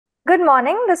Good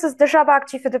morning. This is Dishha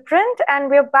Bagchi for ThePrint, and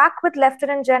we're back with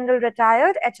Lieutenant General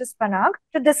Retired H.S. Panag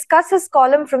to discuss his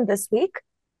column from this week,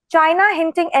 China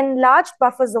hinting enlarged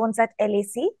buffer zones at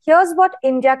LAC. Here's what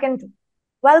India can do.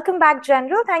 Welcome back,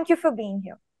 General. Thank you for being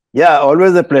here. Yeah,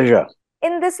 always a pleasure.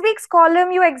 In this week's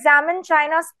column, you examine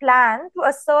China's plan to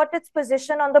assert its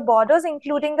position on the borders,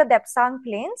 including the Depsang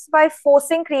Plains, by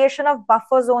forcing creation of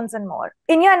buffer zones and more.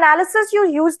 In your analysis, you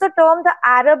use the term the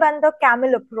Arab and the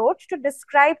camel approach to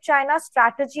describe China's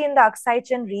strategy in the Aksai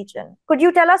Chin region. Could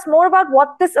you tell us more about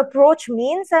what this approach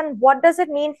means and what does it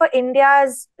mean for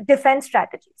India's defense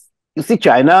strategies? You see,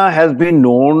 China has been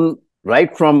known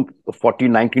right from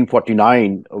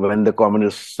 1949, when the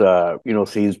communists,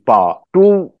 seized power,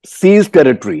 to seize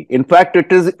territory. In fact,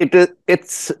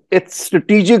 its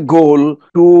strategic goal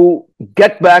to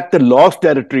get back the lost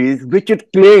territories, which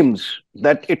it claims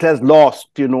that it has lost,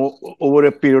 over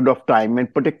a period of time,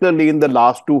 and particularly in the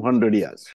last 200 years.